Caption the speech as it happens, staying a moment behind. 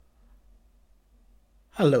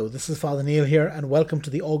Hello, this is Father Neil here, and welcome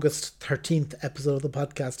to the August 13th episode of the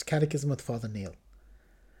podcast Catechism with Father Neil.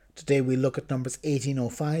 Today we look at numbers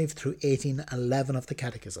 1805 through 1811 of the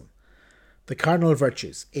Catechism. The Cardinal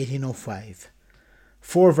Virtues, 1805.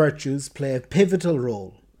 4 virtues play a pivotal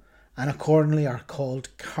role and accordingly are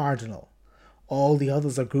called cardinal. All the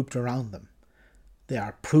others are grouped around them. They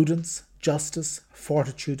are prudence, justice,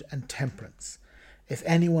 fortitude, and temperance. If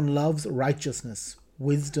anyone loves righteousness,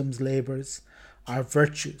 wisdom's labours are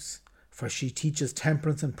virtues, for she teaches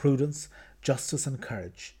temperance and prudence, justice and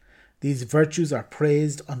courage. These virtues are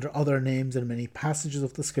praised under other names in many passages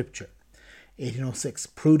of the Scripture. 1806.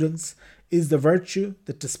 Prudence is the virtue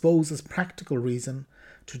that disposes practical reason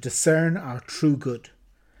to discern our true good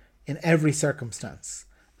in every circumstance,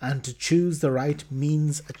 and to choose the right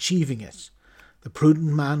means achieving it. The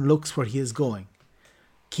prudent man looks where he is going.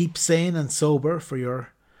 Keep sane and sober for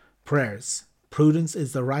your prayers. Prudence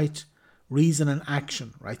is the right reason and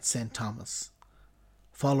action, writes St. Thomas,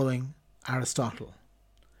 following Aristotle.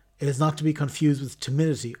 It is not to be confused with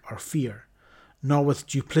timidity or fear, nor with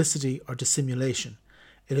duplicity or dissimulation.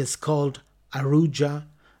 It is called aruga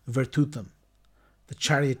virtutum, the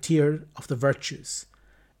charioteer of the virtues.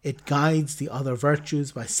 It guides the other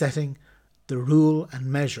virtues by setting the rule and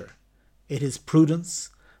measure. It is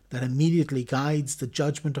prudence that immediately guides the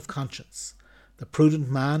judgment of conscience. The prudent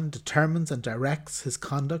man determines and directs his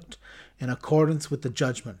conduct in accordance with the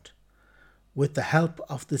judgment. With the help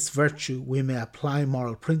of this virtue, we may apply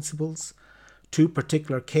moral principles to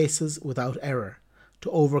particular cases without error, to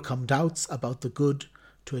overcome doubts about the good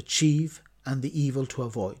to achieve and the evil to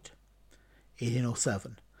avoid.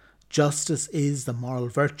 1807. Justice is the moral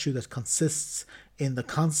virtue that consists in the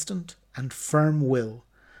constant and firm will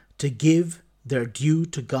to give their due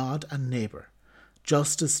to God and neighbour.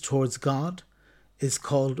 Justice towards God is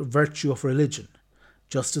called virtue of religion.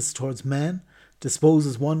 Justice towards men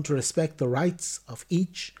disposes one to respect the rights of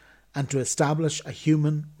each and to establish a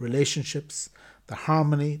human relationships, the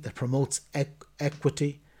harmony that promotes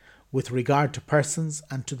equity with regard to persons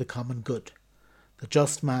and to the common good. The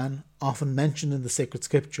just man, often mentioned in the sacred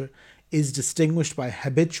scripture, is distinguished by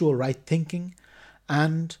habitual right thinking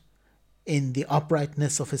and in the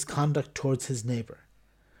uprightness of his conduct towards his neighbour.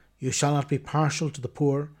 You shall not be partial to the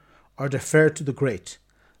poor or defer to the great,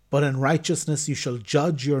 but in righteousness you shall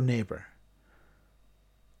judge your neighbour.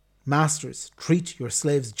 Masters, treat your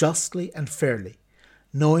slaves justly and fairly,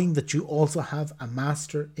 knowing that you also have a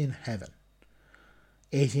master in heaven.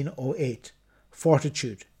 1808.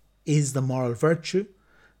 Fortitude is the moral virtue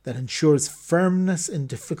that ensures firmness in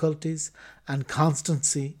difficulties and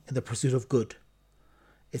constancy in the pursuit of good.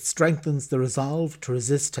 It strengthens the resolve to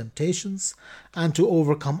resist temptations and to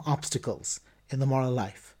overcome obstacles in the moral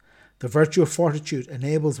life. The virtue of fortitude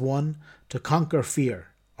enables one to conquer fear,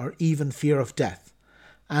 or even fear of death,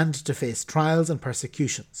 and to face trials and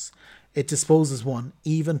persecutions. It disposes one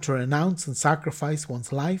even to renounce and sacrifice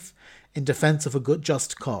one's life in defence of a good,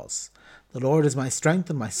 just cause. The Lord is my strength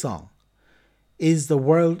and my song. In the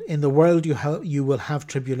world you will have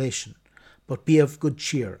tribulation, but be of good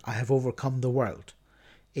cheer. I have overcome the world.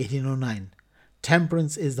 1809.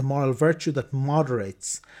 Temperance is the moral virtue that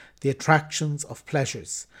moderates the attractions of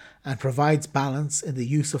pleasures and provides balance in the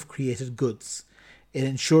use of created goods. It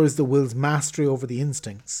ensures the will's mastery over the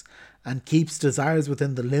instincts and keeps desires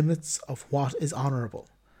within the limits of what is honourable.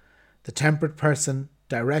 The temperate person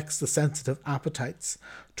directs the sensitive appetites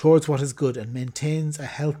towards what is good and maintains a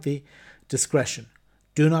healthy discretion.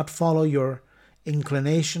 Do not follow your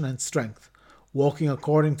inclination and strength, walking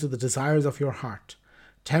according to the desires of your heart.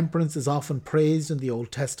 Temperance is often praised in the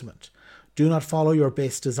Old Testament. Do not follow your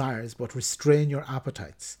base desires, but restrain your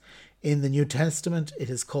appetites. In the New Testament, it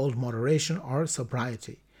is called moderation or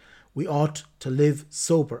sobriety. We ought to live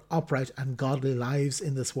sober, upright, and godly lives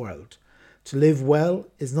in this world. To live well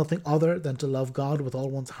is nothing other than to love God with all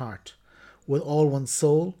one's heart, with all one's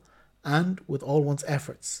soul, and with all one's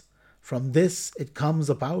efforts. From this it comes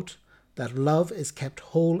about that love is kept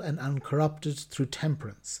whole and uncorrupted through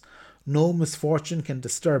temperance. No misfortune can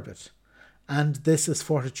disturb it. And this is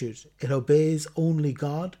fortitude. It obeys only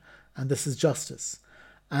God, and this is justice,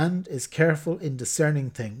 and is careful in discerning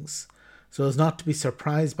things, so as not to be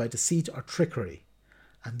surprised by deceit or trickery,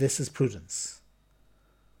 and this is prudence.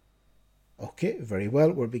 Okay, very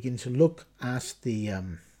well. We're beginning to look at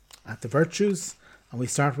the virtues, and we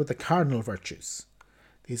start with the cardinal virtues.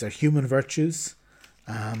 These are human virtues,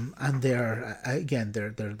 and they're again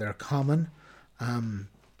they're common.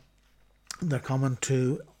 They're common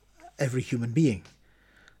to every human being,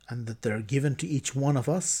 and that they're given to each one of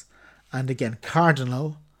us. And again,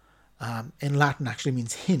 cardinal in Latin actually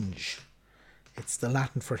means hinge. It's the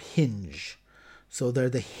Latin for hinge. So they're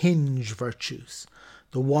the hinge virtues,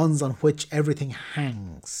 the ones on which everything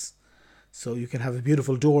hangs. So you can have a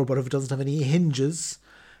beautiful door, but if it doesn't have any hinges,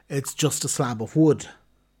 it's just a slab of wood.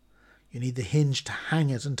 You need the hinge to hang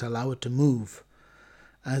it and to allow it to move.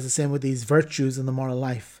 As the same with these virtues in the moral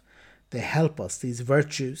life, they help us. These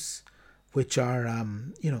virtues, which are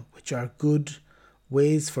which are good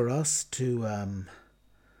ways for us to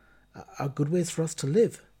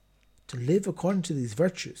live according to these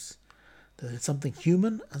virtues. That it's something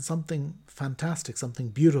human and something fantastic, something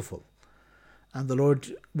beautiful. And the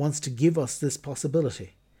Lord wants to give us this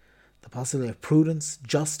possibility. The possibility of prudence,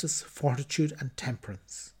 justice, fortitude, and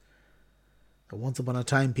temperance. Now, once upon a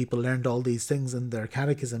time, people learned all these things in their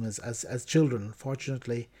catechism as children.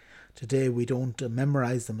 Unfortunately, today we don't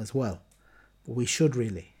memorize them as well. But we should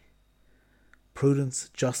really. Prudence,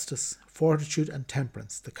 justice, fortitude, and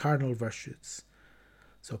temperance, the cardinal virtues.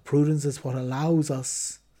 So prudence is what allows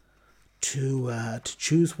us to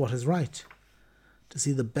choose what is right, to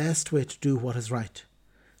see the best way to do what is right,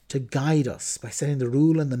 to guide us by setting the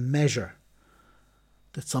rule and the measure,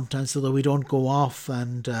 that sometimes so that we don't go off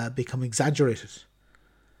and become exaggerated.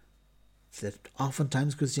 That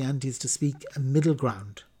oftentimes Christianity is to speak a middle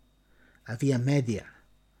ground, a via media,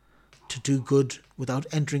 to do good without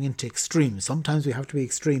entering into extremes. Sometimes we have to be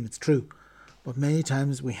extreme, it's true, but many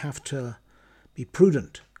times we have to be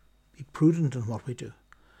prudent in what we do.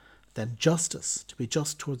 Then justice, to be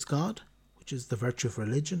just towards God, which is the virtue of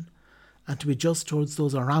religion, and to be just towards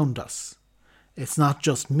those around us. It's not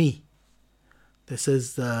just me. This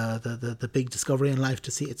is the big discovery in life,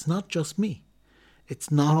 to see it's not just me. It's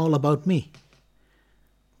not all about me,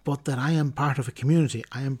 but that I am part of a community.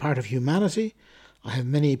 I am part of humanity. I have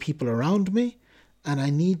many people around me, and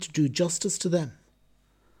I need to do justice to them.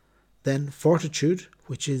 Then fortitude,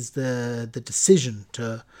 which is the decision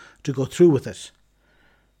to go through with it,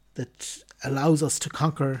 that allows us to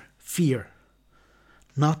conquer fear,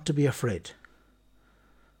 not to be afraid.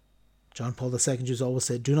 John Paul II used to always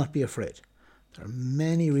say, do not be afraid. There are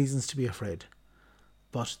many reasons to be afraid,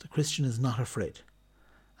 but the Christian is not afraid.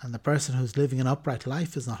 And the person who's living an upright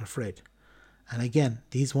life is not afraid. And again,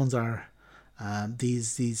 these ones are,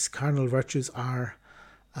 these cardinal virtues are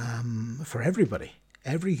for everybody,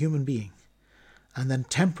 every human being. And then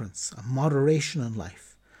temperance, a moderation in life.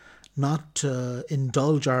 Not to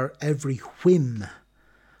indulge our every whim,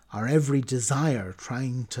 our every desire,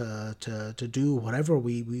 trying to do whatever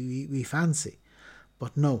we fancy.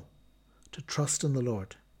 But no, to trust in the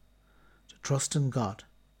Lord, to trust in God,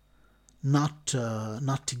 not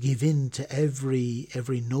to give in to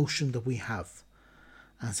every notion that we have.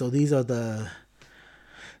 And so these are the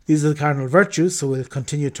cardinal virtues. So we'll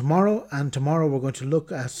continue tomorrow, and tomorrow we're going to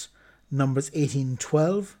look at Numbers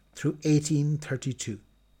 18:12 through 18:32.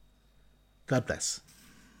 God bless.